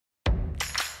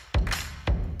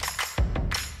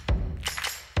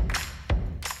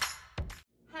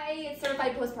it's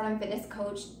Certified Postpartum Fitness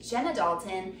Coach Jenna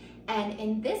Dalton, and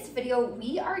in this video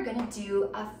we are going to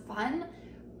do a fun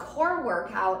core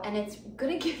workout, and it's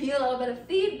going to give you a little bit of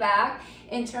feedback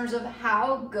in terms of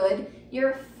how good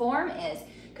your form is.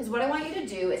 Because what I want you to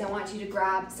do is I want you to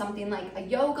grab something like a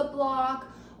yoga block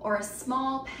or a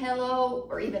small pillow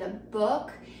or even a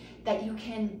book that you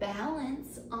can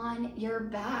balance on your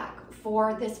back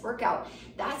for this workout.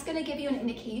 That's going to give you an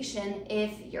indication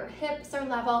if your hips are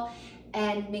level,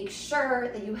 and make sure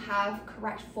that you have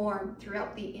correct form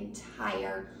throughout the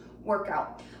entire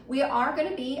workout. We are going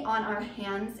to be on our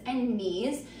hands and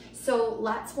knees, so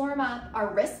let's warm up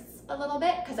our wrists a little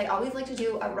bit, because I always like to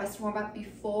do a wrist warm up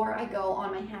before I go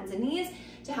on my hands and knees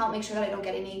to help make sure that I don't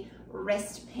get any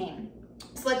wrist pain.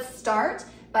 So let's start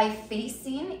by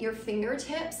facing your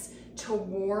fingertips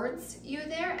towards you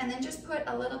there, and then just put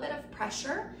a little bit of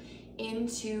pressure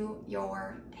into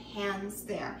your hands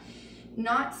there.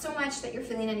 Not so much that you're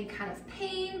feeling any kind of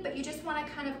pain, but you just want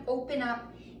to kind of open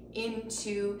up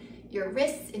into your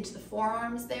wrists, into the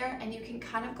forearms there, and you can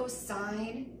kind of go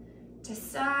side to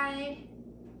side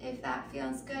if that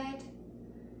feels good.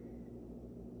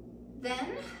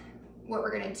 Then what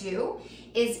we're going to do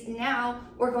is now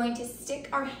we're going to stick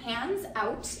our hands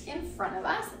out in front of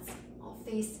us. I'll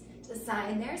face to the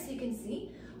side there so you can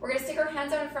see. We're going to stick our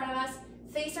hands out in front of us,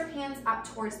 face our hands up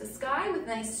towards the sky with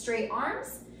nice straight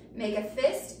arms. Make a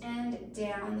fist, and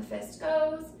down the fist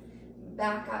goes,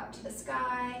 back up to the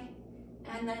sky,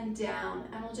 and then down.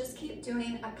 And we'll just keep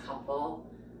doing a couple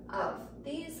of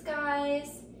these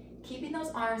guys, keeping those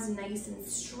arms nice and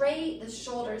straight, the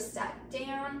shoulders set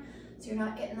down, so you're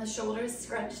not getting the shoulders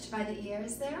scrunched by the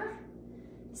ears there.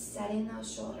 Setting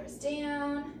those shoulders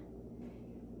down.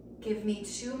 Give me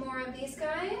 2 more of these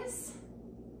guys.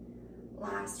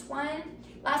 Last one.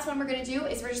 Last one we're gonna do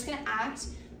is we're just gonna act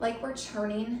like we're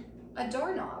turning a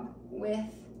doorknob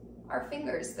with our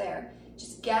fingers there.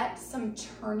 Just get some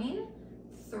turning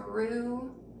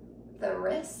through the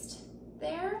wrist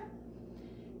there.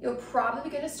 You're probably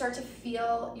gonna start to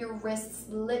feel your wrists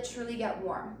literally get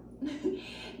warm.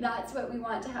 That's what we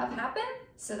want to have happen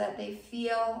so that they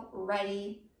feel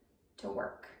ready to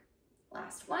work.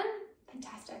 Last one,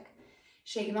 fantastic.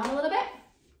 Shake them out a little bit.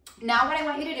 Now what I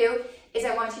want you to do is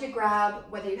I want you to grab,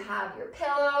 whether you have your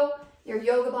pillow, your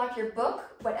yoga block, your book,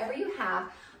 whatever you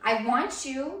have, I want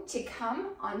you to come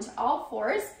onto all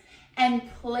fours and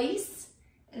place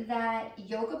that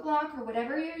yoga block or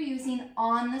whatever you're using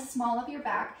on the small of your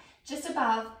back, just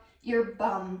above your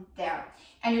bum there.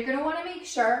 And you're gonna wanna make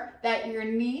sure that your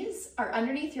knees are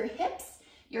underneath your hips,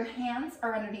 your hands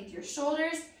are underneath your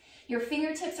shoulders, your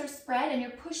fingertips are spread, and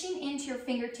you're pushing into your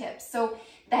fingertips. So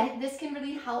that this can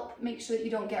really help make sure that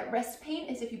you don't get wrist pain,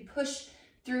 is if you push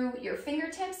through your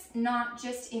fingertips, not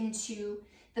just into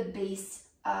the base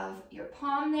of your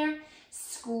palm there.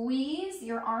 Squeeze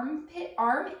your arm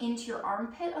into your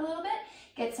armpit a little bit.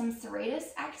 Get some serratus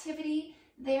activity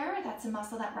there. That's a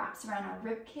muscle that wraps around our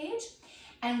rib cage.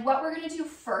 And what we're gonna do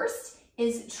first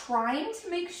is trying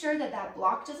to make sure that that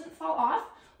block doesn't fall off.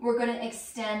 We're gonna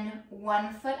extend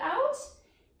one foot out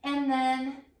and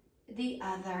then the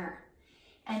other.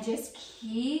 And just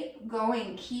keep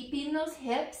going, keeping those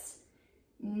hips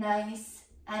nice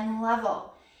and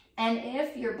level. And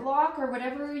if your block or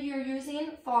whatever you're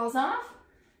using falls off,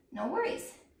 no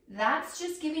worries. That's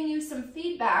just giving you some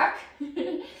feedback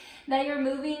that you're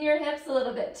moving your hips a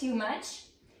little bit too much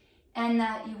and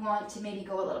that you want to maybe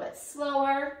go a little bit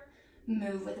slower,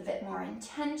 move with a bit more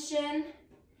intention.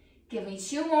 Give me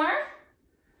 2 more.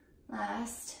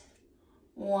 Last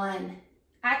one.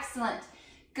 Excellent.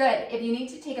 Good. If you need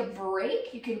to take a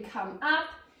break, you can come up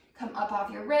off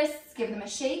your wrists, give them a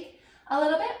shake a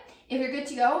little bit. If you're good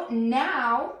to go,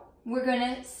 now we're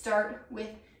gonna start with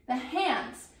the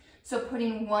hands. So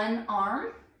putting one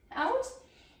arm out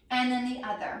and then the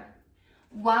other.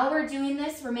 While we're doing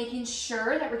this, we're making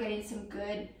sure that we're getting some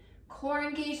good core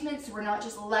engagement, so we're not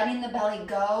just letting the belly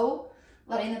go,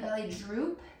 letting the belly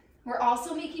droop. We're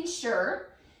also making sure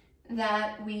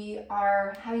that we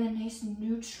are having a nice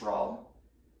neutral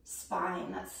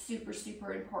spine. That's super,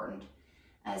 super important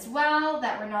as well,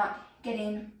 that we're not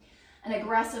getting an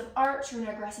aggressive arch or an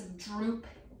aggressive droop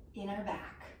in our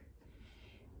back.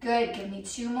 Good, give me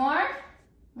 2 more.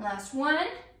 Last one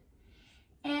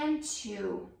and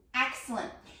 2.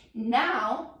 Excellent.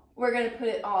 Now we're gonna put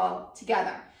it all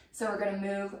together. So we're gonna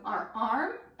move our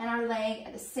arm and our leg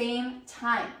at the same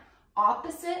time.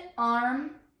 Opposite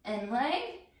arm and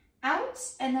leg, out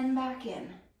and then back in.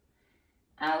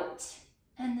 Out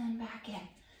and then back in.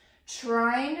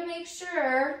 Trying to make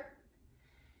sure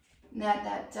that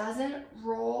that doesn't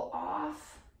roll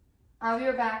off of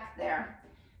your back there.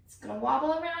 It's gonna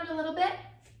wobble around a little bit,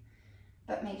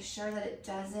 but make sure that it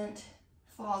doesn't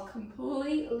fall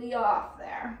completely off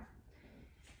there.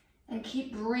 And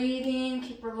keep breathing,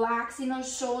 keep relaxing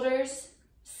those shoulders,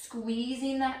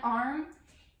 squeezing that arm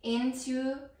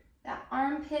into that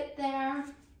armpit there,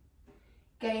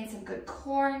 getting some good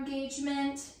core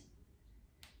engagement.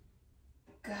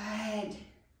 Good.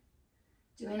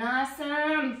 Doing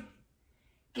awesome.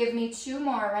 Give me 2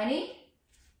 more. Ready?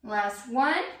 Last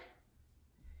 1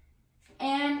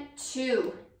 and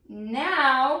 2.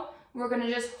 Now we're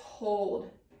gonna just hold.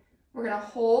 We're gonna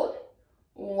hold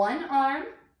one arm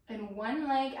and one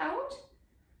leg out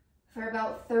for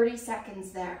about 30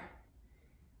 seconds there.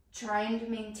 Trying to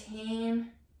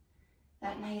maintain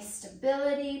that nice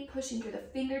stability, pushing through the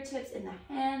fingertips in the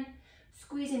hand,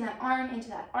 squeezing that arm into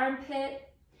that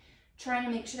armpit, trying to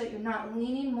make sure that you're not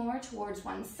leaning more towards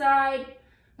one side,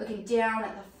 looking down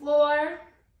at the floor.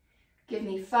 Give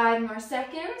me 5 more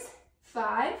seconds.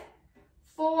 5,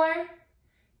 4,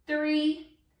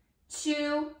 3,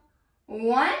 2,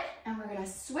 1, and we're gonna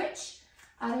switch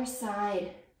other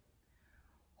side.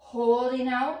 Holding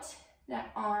out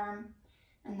that arm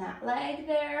and that leg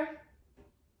there.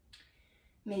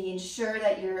 Making sure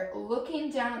that you're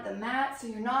looking down at the mat so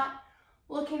you're not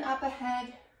looking up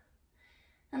ahead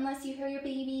unless you hear your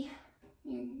baby.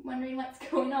 You're wondering what's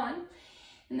going on.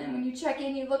 And then when you check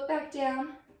in, you look back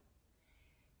down.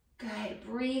 Good,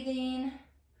 breathing,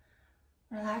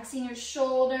 relaxing your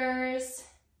shoulders,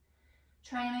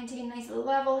 trying to maintain nice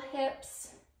level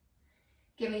hips.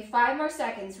 Give me 5 more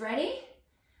seconds. Ready?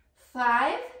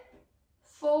 5,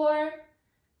 4,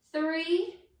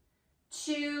 3,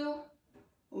 2,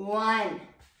 1.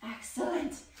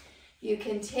 Excellent. You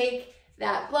can take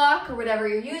that block or whatever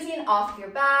you're using off of your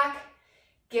back.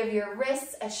 Give your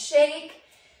wrists a shake.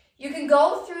 You can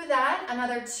go through that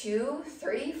another 2,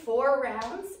 3, 4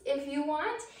 rounds if you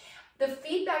want. The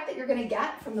feedback that you're gonna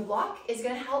get from the block is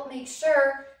gonna help make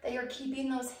sure that you're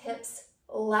keeping those hips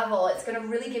level. It's gonna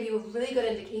really give you a really good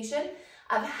indication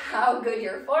of how good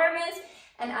your form is.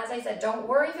 And as I said, don't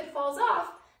worry if it falls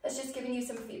off. That's just giving you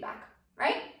some feedback,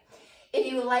 right? If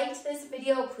you liked this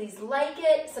video, please like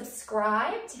it,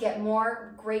 subscribe to get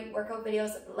more great workout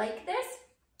videos like this,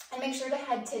 and make sure to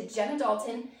head to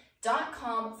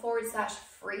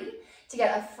jennadalton.com/free to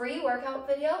get a free workout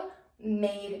video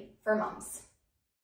made for moms.